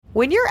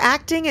When you're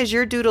acting as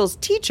your doodle's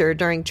teacher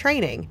during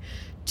training,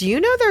 do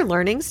you know their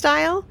learning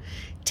style?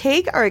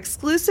 Take our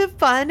exclusive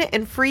fun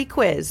and free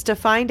quiz to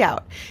find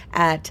out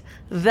at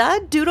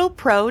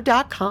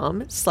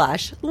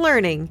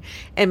thedoodlepro.com/learning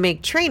and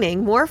make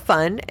training more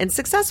fun and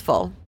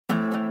successful.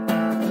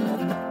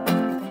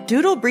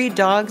 Doodle breed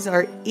dogs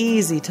are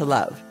easy to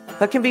love,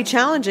 but can be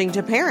challenging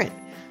to parent.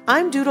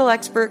 I'm doodle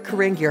expert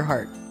Corinne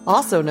Gearhart,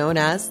 also known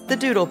as the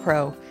Doodle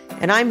Pro,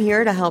 and I'm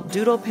here to help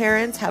doodle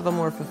parents have a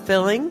more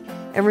fulfilling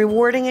and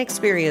rewarding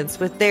experience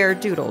with their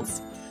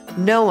doodles.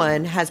 No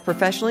one has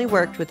professionally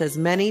worked with as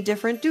many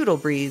different doodle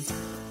breeds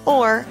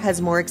or has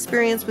more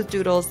experience with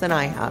doodles than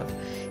I have.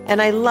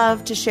 And I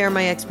love to share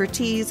my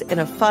expertise in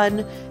a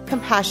fun,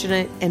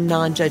 compassionate, and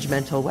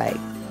non-judgmental way.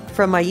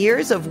 From my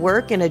years of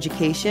work and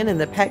education in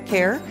the pet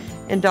care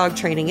and dog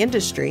training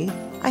industry,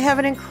 I have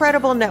an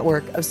incredible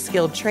network of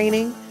skilled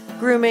training,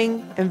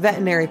 grooming, and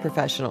veterinary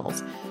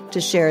professionals to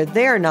share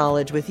their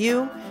knowledge with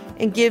you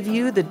and give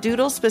you the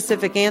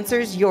doodle-specific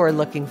answers you're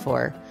looking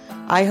for.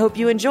 I hope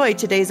you enjoy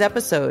today's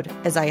episode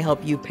as I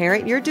help you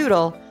parent your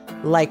doodle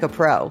like a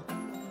pro.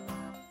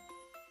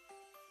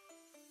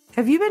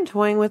 Have you been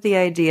toying with the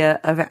idea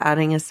of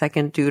adding a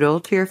second doodle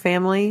to your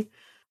family?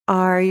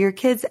 Are your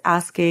kids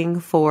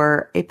asking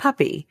for a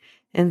puppy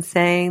and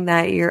saying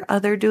that your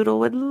other doodle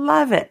would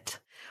love it?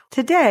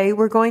 Today,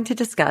 we're going to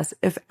discuss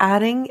if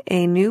adding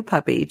a new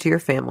puppy to your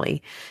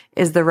family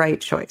is the right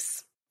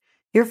choice.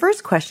 Your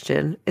first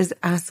question is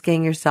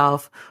asking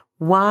yourself,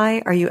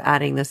 why are you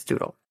adding this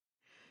doodle?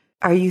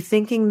 Are you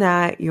thinking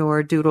that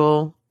your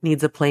doodle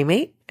needs a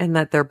playmate and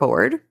that they're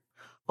bored?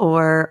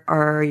 Or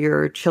are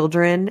your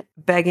children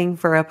begging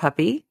for a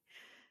puppy?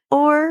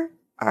 Or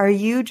are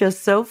you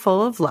just so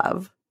full of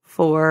love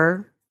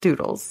for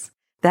doodles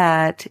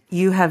that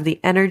you have the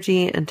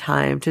energy and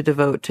time to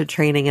devote to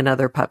training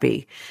another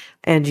puppy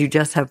and you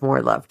just have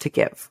more love to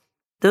give?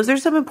 Those are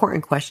some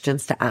important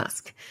questions to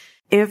ask.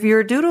 If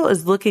your doodle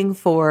is looking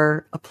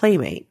for a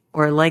playmate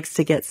or likes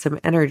to get some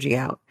energy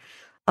out,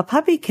 a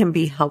puppy can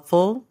be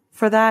helpful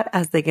for that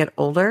as they get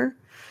older,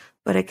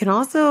 but it can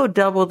also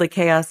double the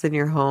chaos in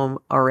your home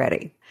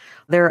already.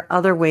 There are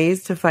other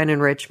ways to find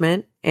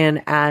enrichment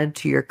and add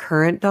to your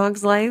current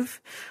dog's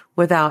life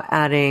without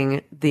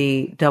adding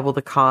the double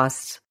the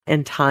cost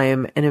and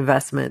time and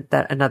investment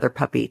that another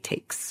puppy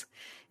takes.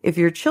 If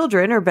your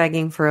children are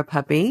begging for a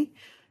puppy,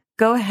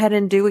 go ahead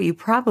and do what you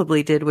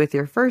probably did with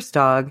your first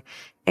dog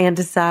and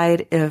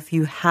decide if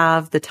you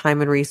have the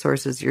time and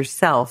resources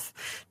yourself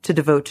to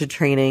devote to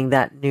training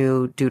that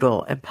new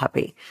doodle and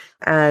puppy.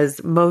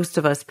 As most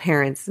of us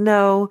parents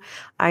know,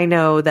 I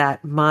know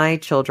that my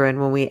children,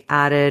 when we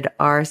added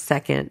our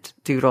second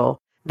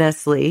doodle,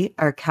 Nestle,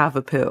 our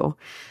Cavapoo,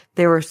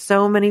 there were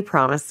so many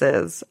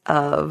promises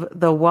of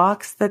the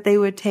walks that they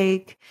would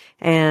take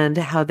and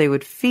how they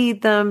would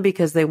feed them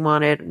because they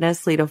wanted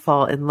Nestle to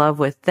fall in love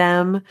with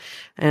them,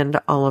 and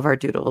all of our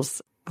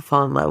doodles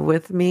fall in love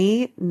with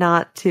me.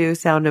 Not to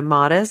sound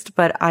immodest,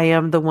 but I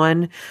am the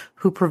one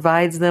who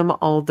provides them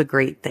all the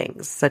great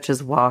things, such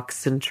as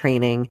walks and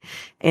training,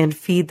 and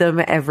feed them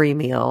every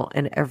meal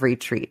and every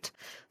treat.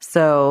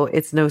 So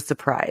it's no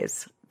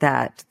surprise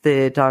that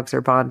the dogs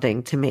are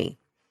bonding to me.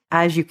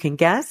 As you can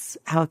guess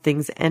how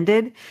things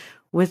ended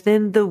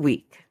within the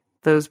week.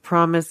 Those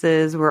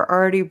promises were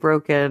already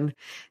broken,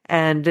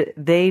 and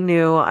they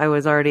knew I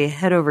was already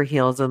head over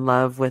heels in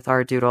love with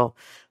our doodle,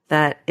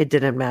 that it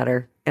didn't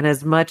matter. And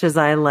as much as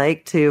I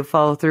like to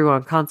follow through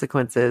on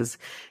consequences,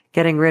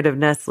 getting rid of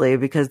Nestle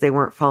because they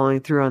weren't following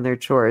through on their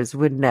chores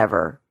would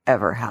never,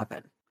 ever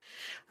happen.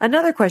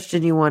 Another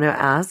question you want to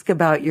ask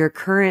about your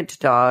current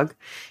dog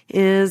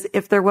is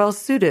if they're well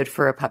suited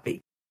for a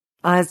puppy.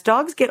 As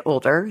dogs get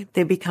older,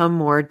 they become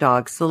more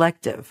dog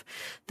selective.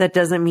 That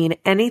doesn't mean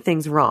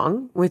anything's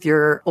wrong with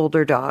your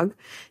older dog.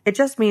 It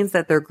just means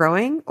that they're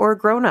growing or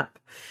grown up.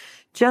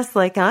 Just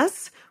like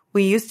us,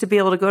 we used to be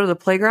able to go to the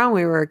playground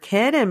when we were a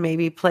kid and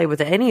maybe play with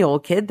any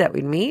old kid that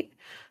we'd meet.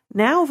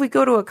 Now, if we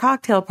go to a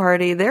cocktail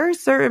party, there are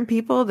certain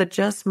people that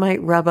just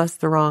might rub us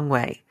the wrong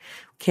way.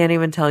 Can't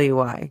even tell you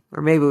why.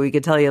 Or maybe we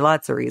could tell you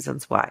lots of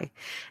reasons why.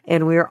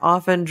 And we are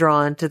often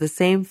drawn to the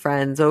same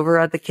friends over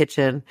at the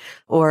kitchen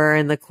or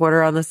in the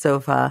corner on the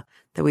sofa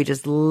that we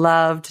just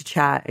love to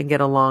chat and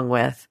get along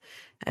with.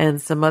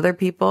 And some other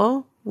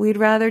people, we'd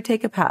rather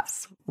take a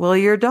pass. Well,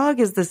 your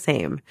dog is the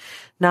same.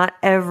 Not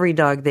every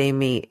dog they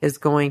meet is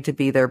going to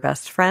be their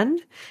best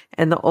friend.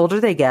 And the older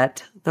they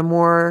get, the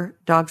more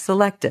dog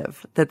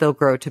selective that they'll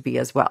grow to be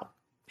as well.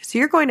 So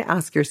you're going to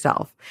ask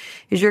yourself,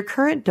 is your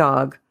current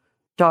dog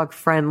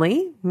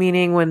friendly,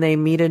 meaning when they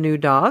meet a new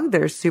dog,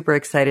 they're super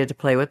excited to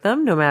play with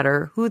them, no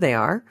matter who they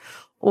are,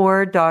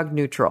 or dog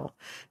neutral,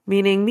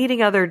 meaning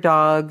meeting other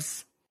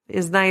dogs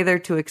is neither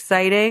too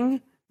exciting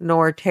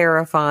nor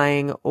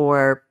terrifying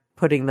or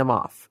putting them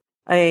off.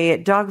 A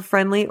dog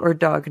friendly or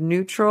dog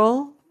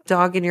neutral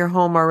dog in your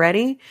home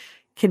already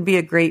can be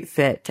a great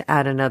fit to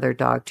add another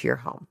dog to your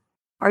home.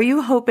 Are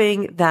you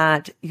hoping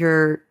that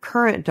your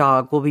current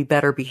dog will be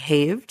better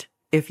behaved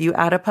if you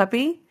add a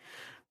puppy?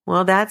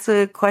 Well, that's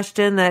a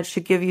question that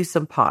should give you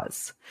some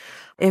pause.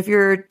 If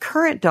your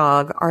current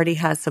dog already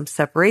has some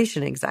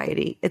separation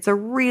anxiety, it's a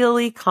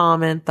really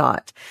common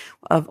thought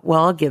of,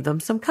 well, I'll give them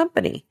some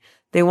company.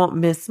 They won't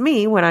miss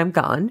me when I'm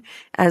gone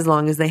as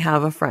long as they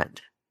have a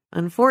friend.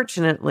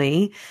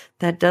 Unfortunately,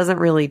 that doesn't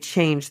really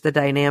change the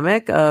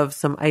dynamic of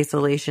some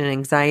isolation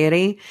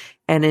anxiety.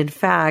 And in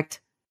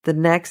fact, the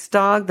next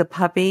dog, the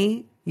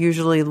puppy,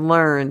 usually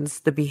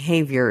learns the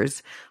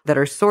behaviors that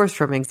are sourced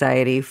from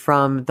anxiety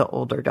from the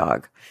older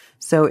dog.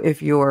 So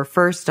if your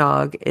first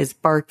dog is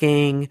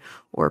barking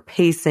or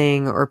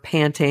pacing or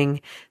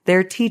panting,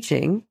 they're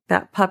teaching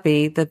that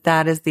puppy that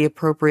that is the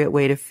appropriate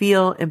way to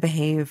feel and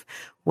behave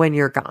when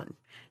you're gone.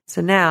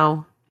 So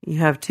now you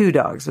have two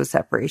dogs with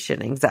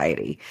separation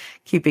anxiety,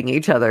 keeping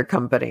each other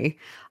company.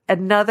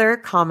 Another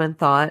common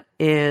thought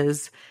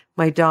is,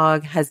 my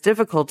dog has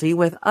difficulty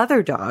with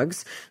other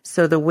dogs,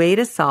 so the way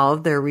to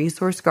solve their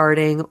resource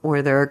guarding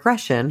or their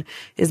aggression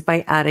is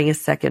by adding a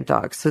second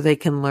dog so they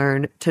can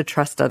learn to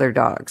trust other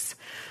dogs.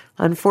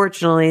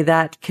 Unfortunately,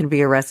 that can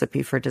be a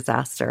recipe for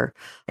disaster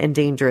and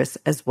dangerous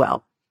as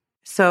well.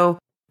 So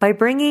by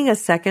bringing a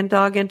second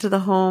dog into the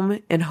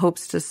home in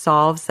hopes to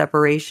solve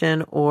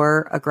separation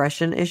or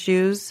aggression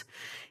issues,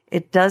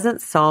 it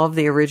doesn't solve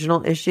the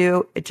original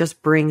issue. It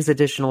just brings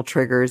additional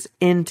triggers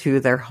into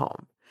their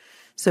home.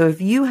 So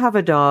if you have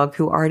a dog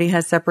who already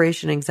has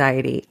separation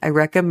anxiety, I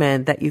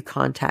recommend that you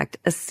contact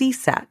a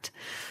CSAT.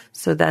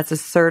 So that's a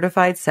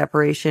certified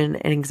separation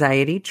and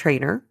anxiety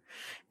trainer,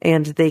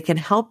 and they can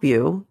help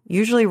you,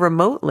 usually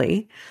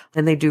remotely,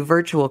 and they do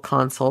virtual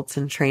consults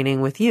and training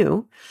with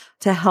you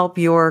to help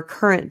your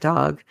current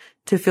dog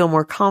to feel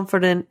more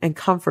confident and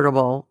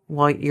comfortable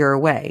while you're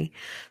away,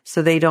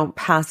 so they don't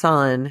pass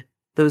on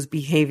those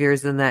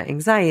behaviors and that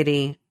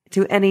anxiety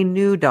to any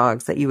new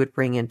dogs that you would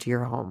bring into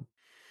your home.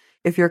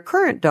 If your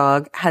current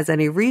dog has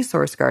any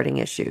resource guarding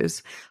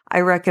issues,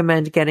 I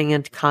recommend getting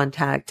into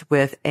contact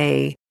with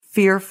a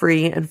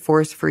fear-free and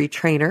force-free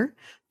trainer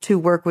to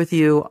work with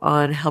you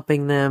on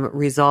helping them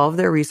resolve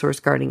their resource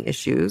guarding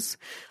issues.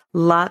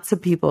 Lots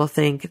of people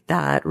think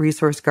that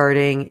resource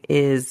guarding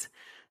is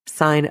a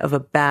sign of a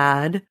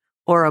bad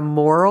or a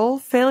moral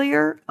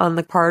failure on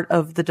the part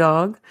of the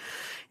dog,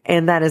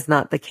 and that is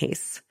not the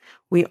case.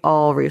 We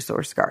all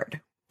resource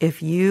guard.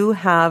 If you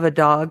have a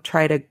dog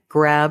try to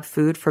grab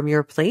food from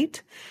your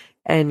plate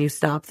and you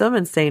stop them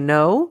and say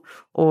no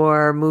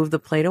or move the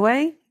plate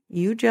away,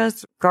 you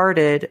just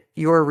guarded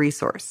your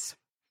resource.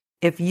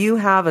 If you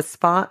have a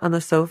spot on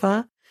the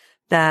sofa,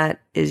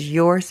 that is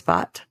your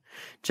spot.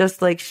 Just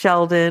like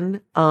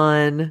Sheldon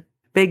on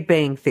Big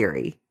Bang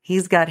Theory,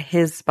 he's got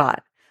his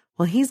spot.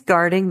 Well, he's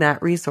guarding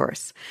that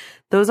resource.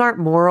 Those aren't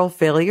moral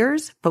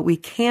failures, but we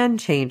can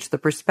change the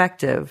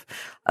perspective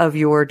of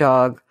your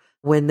dog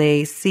when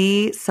they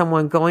see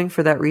someone going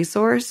for that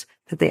resource,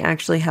 that they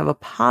actually have a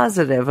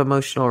positive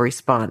emotional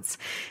response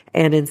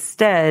and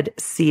instead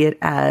see it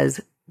as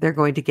they're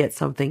going to get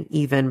something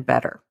even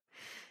better.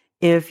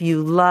 If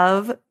you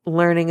love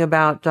learning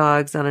about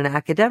dogs on an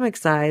academic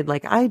side,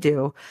 like I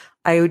do,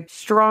 I would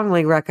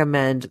strongly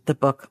recommend the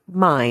book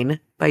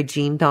Mine by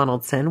Jean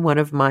Donaldson, one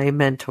of my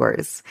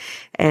mentors.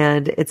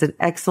 And it's an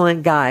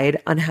excellent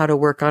guide on how to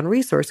work on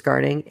resource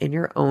guarding in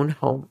your own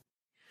home.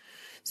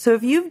 So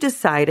if you've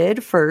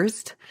decided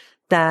first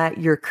that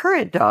your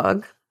current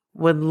dog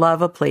would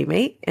love a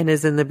playmate and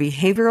is in the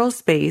behavioral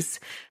space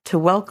to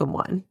welcome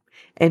one,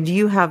 and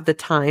you have the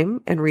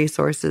time and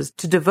resources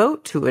to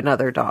devote to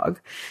another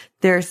dog,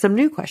 there are some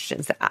new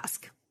questions to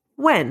ask.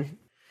 When?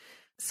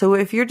 So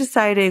if you're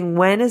deciding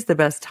when is the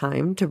best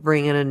time to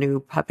bring in a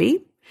new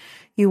puppy,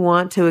 you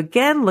want to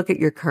again look at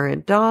your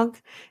current dog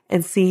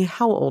and see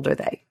how old are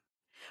they.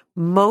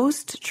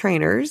 Most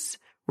trainers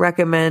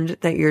recommend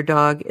that your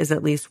dog is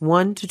at least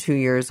 1 to 2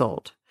 years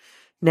old.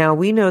 Now,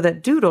 we know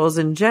that doodles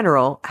in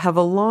general have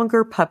a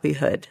longer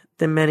puppyhood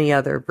than many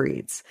other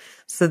breeds.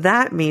 So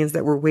that means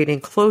that we're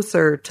waiting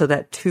closer to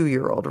that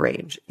 2-year-old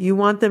range. You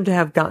want them to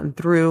have gotten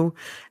through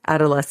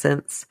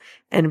adolescence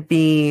and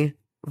be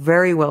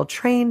very well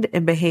trained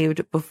and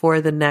behaved before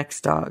the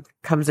next dog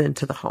comes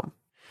into the home.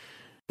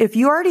 If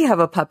you already have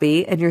a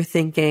puppy and you're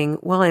thinking,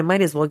 well, I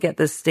might as well get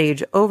this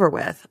stage over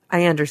with,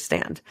 I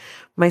understand.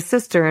 My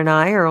sister and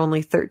I are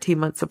only 13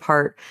 months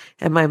apart,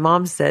 and my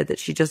mom said that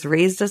she just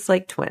raised us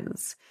like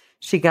twins.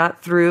 She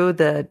got through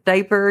the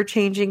diaper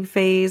changing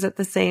phase at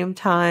the same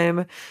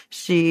time.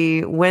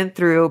 She went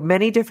through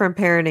many different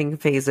parenting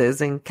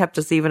phases and kept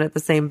us even at the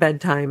same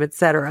bedtime,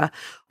 etc.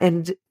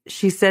 And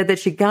she said that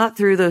she got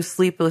through those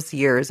sleepless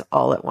years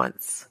all at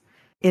once.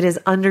 It is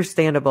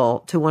understandable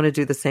to want to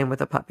do the same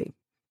with a puppy.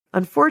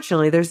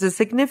 Unfortunately, there's a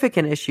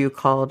significant issue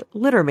called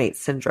littermate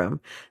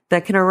syndrome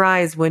that can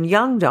arise when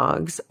young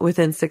dogs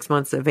within 6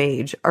 months of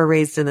age are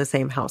raised in the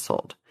same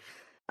household.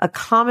 A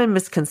common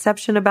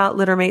misconception about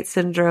littermate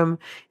syndrome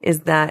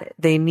is that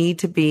they need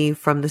to be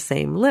from the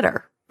same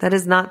litter. That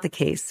is not the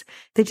case.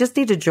 They just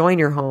need to join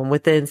your home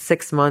within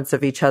 6 months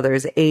of each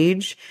other's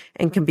age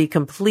and can be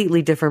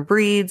completely different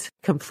breeds,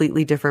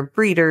 completely different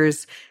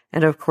breeders,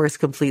 and of course,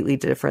 completely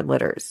different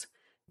litters.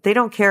 They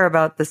don't care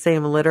about the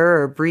same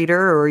litter or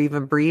breeder or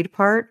even breed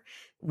part.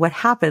 what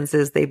happens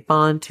is they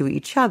bond to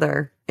each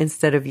other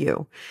instead of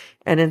you.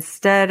 And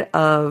instead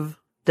of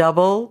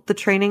double the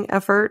training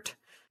effort,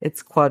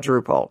 it's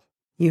quadruple.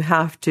 You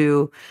have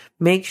to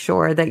make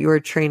sure that you are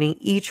training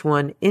each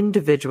one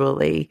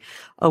individually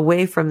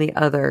away from the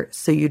other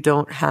so you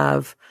don't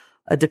have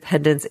a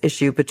dependence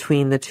issue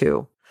between the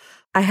two.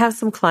 I have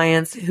some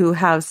clients who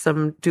have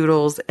some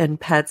doodles and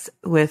pets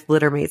with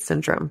littermate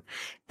syndrome,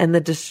 and the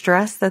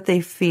distress that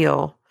they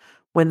feel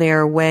when they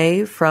are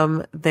away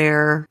from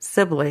their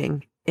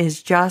sibling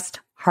is just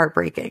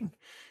heartbreaking.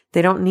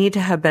 They don't need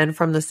to have been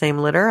from the same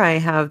litter. I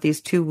have these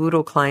 2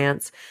 Woodle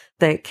clients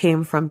that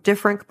came from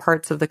different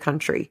parts of the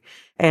country,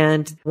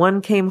 and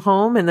one came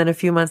home, and then a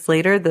few months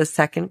later, the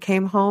second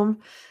came home,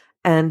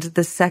 and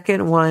the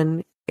second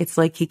one, it's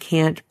like he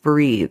can't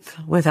breathe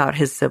without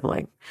his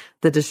sibling,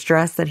 the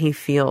distress that he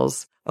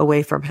feels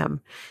away from him.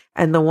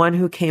 And the one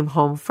who came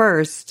home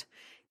first,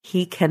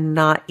 he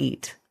cannot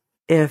eat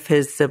if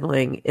his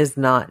sibling is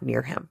not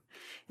near him.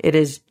 It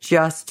is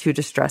just too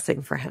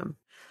distressing for him.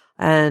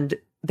 And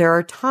there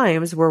are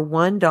times where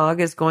one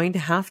dog is going to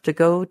have to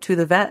go to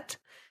the vet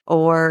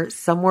or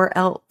somewhere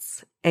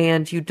else,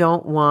 and you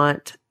don't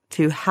want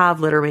to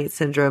have littermate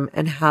syndrome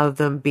and have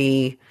them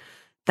be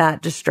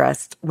that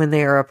distressed when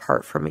they are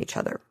apart from each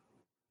other.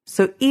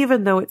 So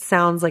even though it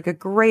sounds like a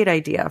great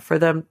idea for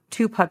them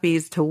 2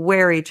 puppies to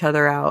wear each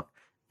other out,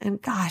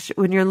 and gosh,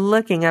 when you're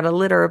looking at a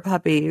litter of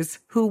puppies,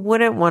 who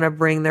wouldn't want to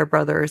bring their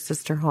brother or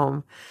sister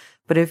home?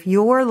 But if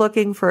you're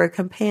looking for a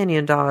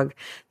companion dog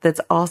that's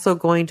also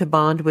going to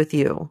bond with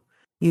you,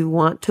 you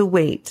want to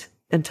wait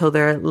until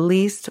they're at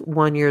least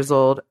 1 year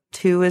old.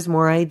 2 is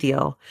more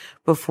ideal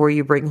before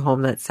you bring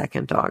home that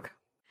second dog.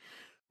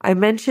 I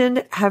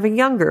mentioned having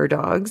younger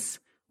dogs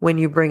when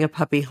you bring a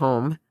puppy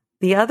home.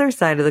 The other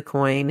side of the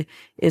coin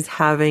is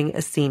having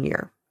a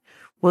senior.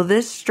 Will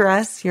this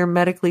stress your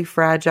medically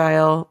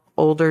fragile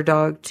older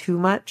dog too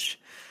much?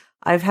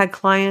 I've had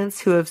clients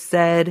who have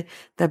said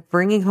that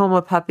bringing home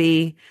a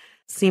puppy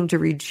seemed to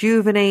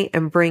rejuvenate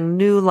and bring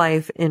new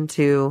life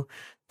into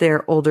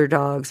their older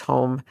dog's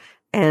home,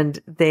 and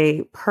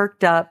they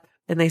perked up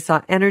and they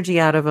saw energy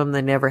out of them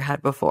they never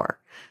had before.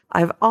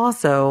 I've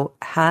also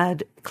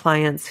had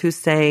clients who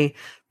say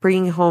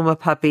bringing home a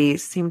puppy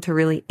seemed to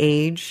really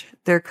age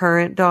their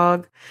current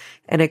dog,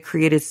 and it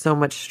created so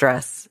much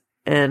stress.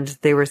 And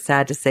they were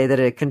sad to say that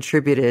it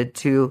contributed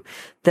to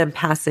them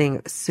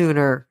passing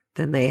sooner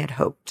than they had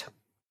hoped.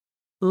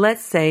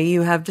 Let's say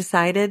you have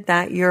decided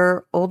that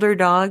your older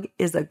dog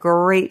is a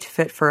great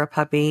fit for a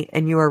puppy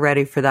and you are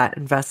ready for that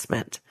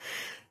investment.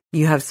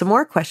 You have some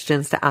more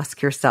questions to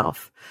ask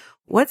yourself.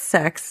 What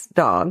sex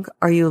dog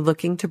are you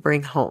looking to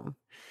bring home?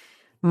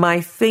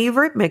 My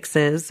favorite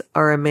mixes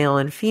are a male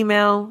and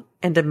female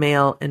and a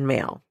male and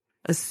male,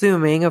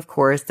 assuming, of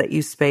course, that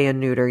you spay and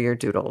neuter your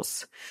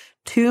doodles.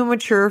 2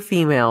 mature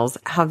females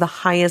have the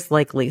highest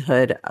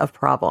likelihood of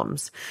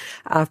problems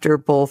after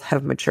both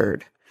have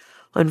matured.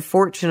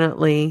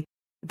 Unfortunately,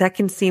 that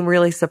can seem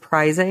really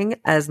surprising,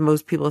 as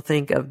most people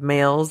think of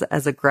males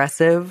as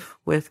aggressive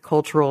with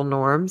cultural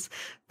norms,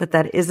 but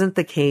that isn't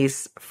the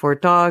case for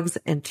dogs,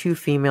 and 2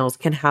 females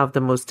can have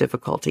the most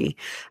difficulty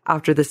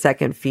after the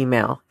second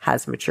female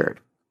has matured.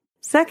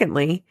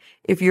 Secondly,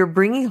 if you're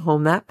bringing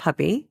home that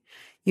puppy,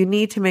 you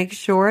need to make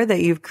sure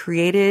that you've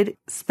created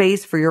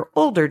space for your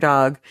older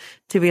dog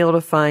to be able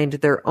to find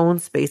their own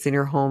space in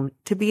your home,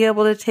 to be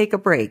able to take a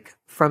break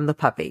from the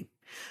puppy.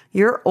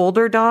 Your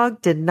older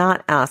dog did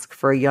not ask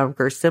for a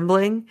younger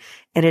sibling,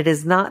 and it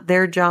is not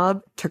their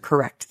job to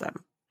correct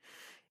them.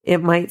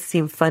 It might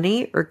seem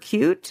funny or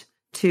cute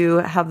to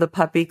have the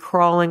puppy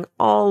crawling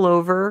all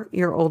over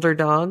your older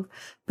dog,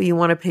 but you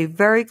want to pay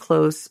very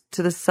close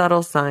to the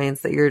subtle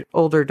signs that your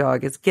older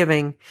dog is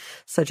giving,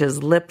 such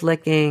as lip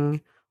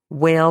licking,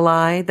 whale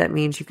eye, that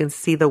means you can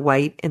see the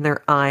white in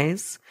their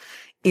eyes,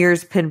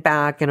 ears pinned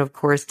back, and of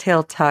course,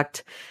 tail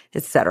tucked,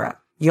 etc.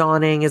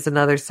 Yawning is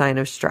another sign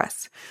of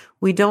stress.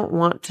 We don't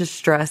want to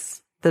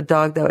stress the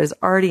dog that is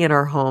already in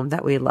our home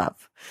that we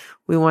love.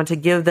 We want to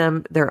give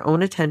them their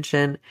own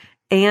attention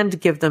and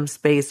give them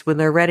space when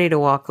they're ready to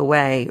walk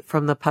away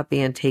from the puppy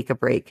and take a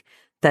break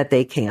that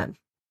they can.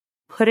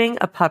 Putting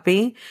a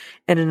puppy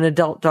and an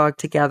adult dog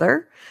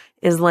together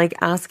is like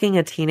asking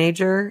a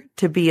teenager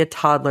to be a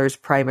toddler's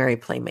primary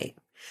playmate.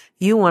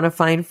 You want to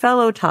find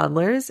fellow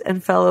toddlers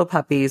and fellow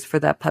puppies for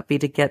that puppy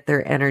to get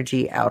their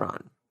energy out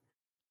on.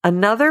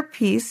 Another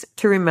piece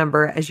to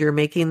remember as you're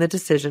making the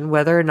decision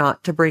whether or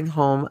not to bring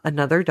home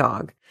another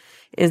dog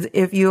is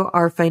if you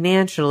are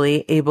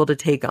financially able to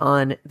take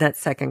on that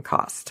second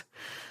cost.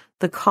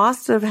 The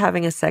costs of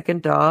having a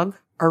second dog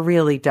are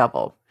really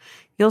double.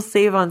 You'll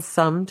save on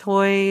some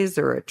toys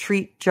or a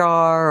treat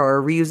jar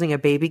or reusing a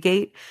baby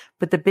gate,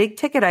 but the big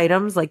ticket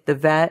items like the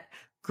vet,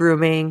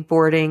 grooming,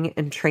 boarding,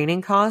 and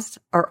training costs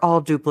are all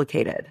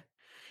duplicated.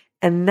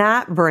 And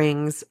that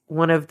brings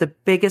one of the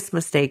biggest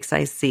mistakes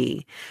I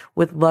see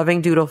with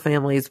loving doodle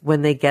families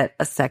when they get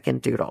a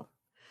second doodle.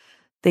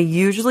 They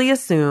usually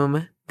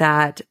assume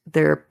that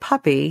their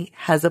puppy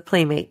has a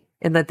playmate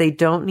and that they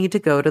don't need to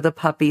go to the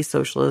puppy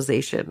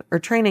socialization or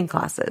training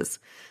classes.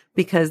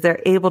 because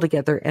they're able to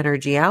get their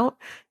energy out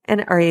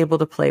and are able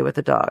to play with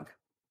the dog.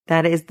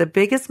 That is the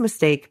biggest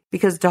mistake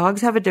because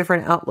dogs have a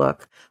different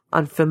outlook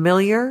on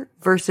familiar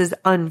versus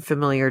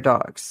unfamiliar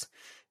dogs.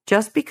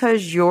 Just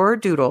because your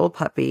doodle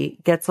puppy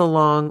gets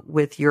along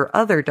with your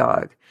other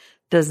dog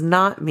does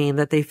not mean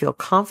that they feel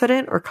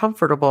confident or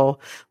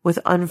comfortable with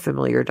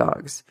unfamiliar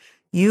dogs.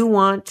 You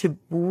want to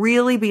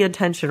really be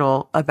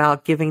intentional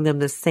about giving them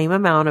the same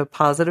amount of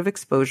positive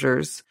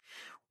exposures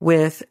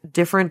with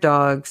different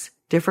dogs,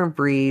 different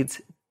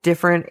breeds,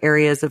 different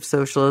areas of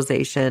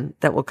socialization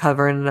that we'll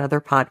cover in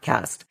another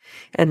podcast,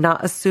 and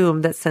not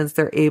assume that since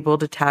they're able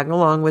to tag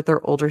along with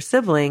their older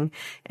sibling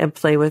and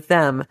play with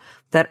them,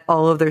 that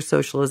all of their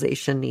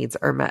socialization needs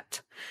are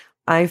met.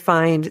 I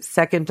find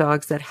second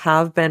dogs that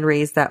have been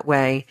raised that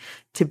way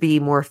to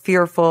be more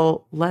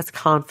fearful, less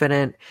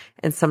confident,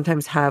 and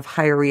sometimes have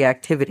higher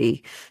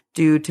reactivity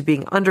due to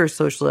being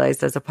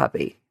under-socialized as a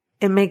puppy.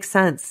 It makes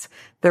sense.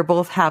 They're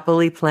both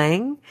happily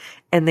playing,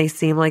 and they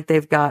seem like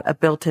they've got a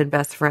built-in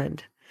best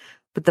friend.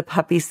 But the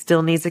puppy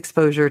still needs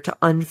exposure to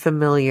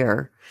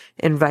unfamiliar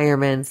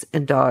environments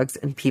and dogs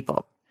and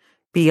people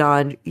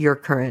beyond your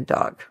current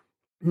dog.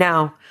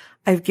 Now,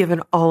 I've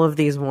given all of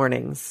these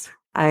warnings.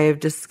 I've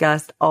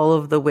discussed all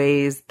of the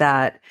ways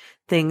that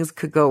things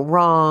could go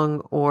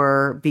wrong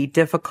or be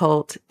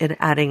difficult in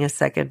adding a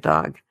second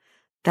dog.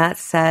 That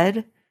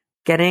said,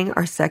 getting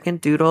our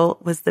second doodle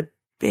was the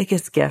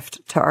biggest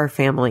gift to our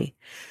family.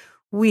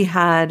 We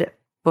had,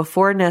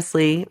 before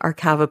Nestle, our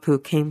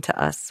Cavapoo, came to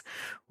us,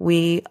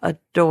 we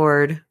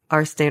adored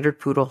our standard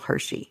poodle,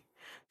 Hershey.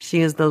 She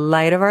is the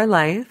light of our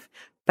life,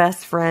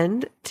 best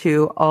friend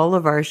to all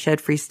of our Shed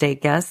Free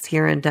State guests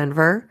here in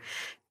Denver,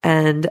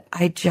 and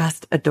I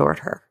just adored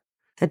her.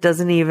 It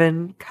doesn't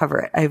even cover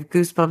it. I have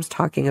goosebumps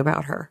talking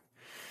about her.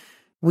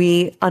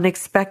 We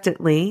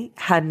unexpectedly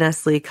had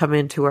Nestle come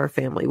into our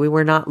family. We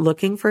were not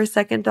looking for a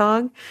second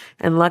dog,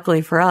 and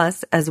luckily for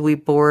us, as we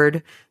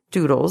board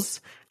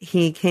doodles,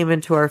 he came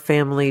into our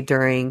family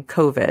during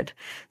COVID.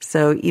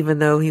 So even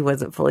though he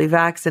wasn't fully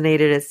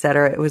vaccinated, et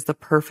cetera, it was the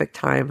perfect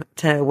time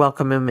to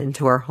welcome him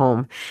into our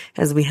home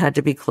as we had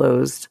to be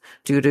closed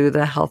due to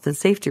the health and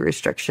safety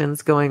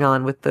restrictions going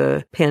on with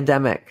the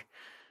pandemic.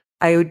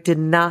 I did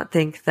not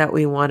think that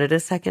we wanted a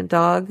second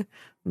dog,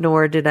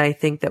 nor did I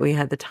think that we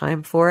had the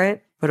time for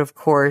it. But of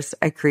course,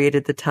 I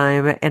created the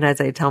time. And as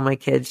I tell my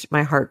kids,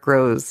 my heart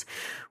grows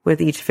with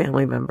each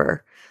family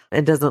member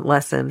and doesn't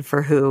lessen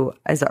for who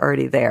is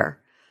already there.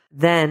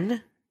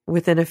 Then,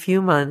 within a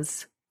few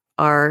months,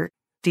 our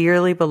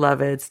dearly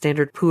beloved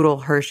standard poodle,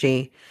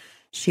 Hershey,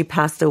 she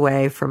passed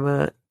away from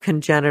a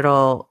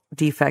congenital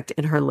defect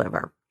in her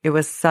liver. It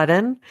was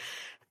sudden,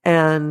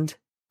 and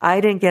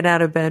I didn't get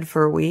out of bed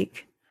for a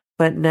week,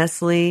 but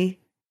Nestle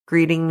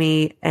greeting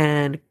me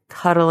and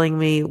cuddling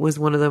me was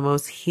one of the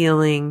most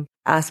healing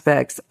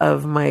aspects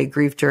of my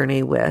grief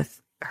journey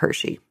with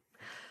Hershey.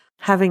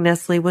 Having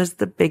Nestle was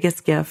the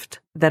biggest gift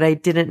that I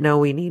didn't know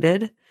we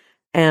needed,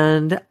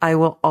 and I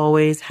will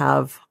always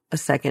have a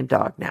second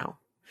dog now.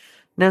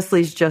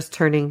 Nestle's just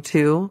turning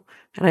 2,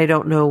 and I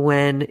don't know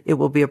when it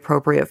will be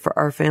appropriate for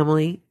our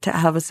family to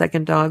have a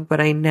second dog, but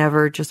I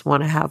never just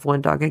want to have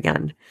one dog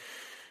again.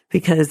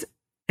 Because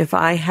if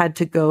I had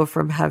to go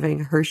from having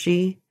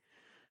Hershey,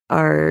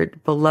 our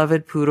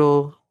beloved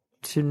poodle,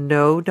 to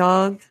no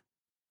dog,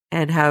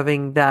 and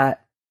having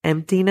that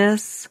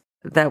emptiness,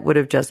 that would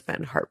have just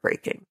been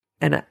heartbreaking.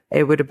 And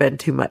it would have been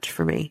too much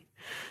for me.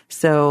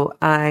 So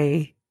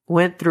I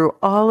went through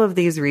all of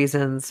these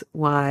reasons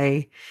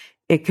why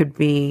it could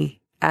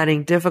be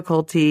adding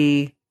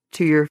difficulty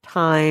to your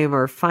time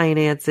or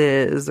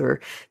finances or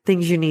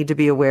things you need to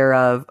be aware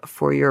of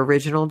for your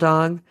original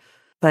dog.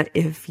 But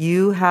if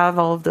you have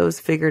all of those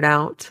figured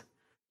out,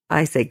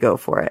 I say go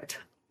for it.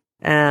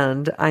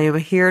 And I am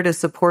here to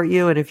support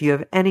you. And if you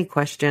have any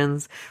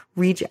questions,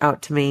 reach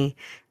out to me.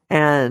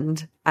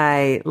 And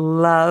I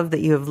love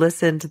that you have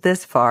listened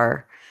this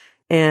far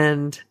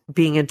and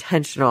being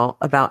intentional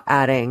about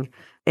adding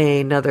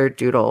another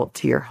doodle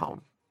to your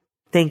home.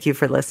 Thank you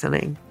for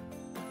listening.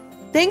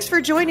 Thanks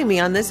for joining me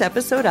on this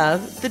episode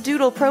of the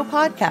Doodle Pro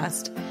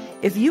Podcast.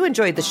 If you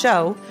enjoyed the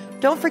show,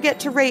 don't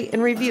forget to rate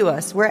and review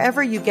us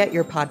wherever you get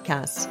your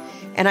podcasts.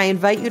 And I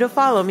invite you to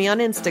follow me on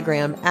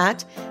Instagram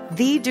at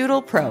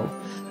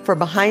 @TheDoodlePro for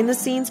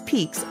behind-the-scenes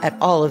peeks at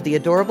all of the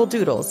adorable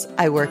doodles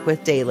I work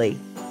with daily.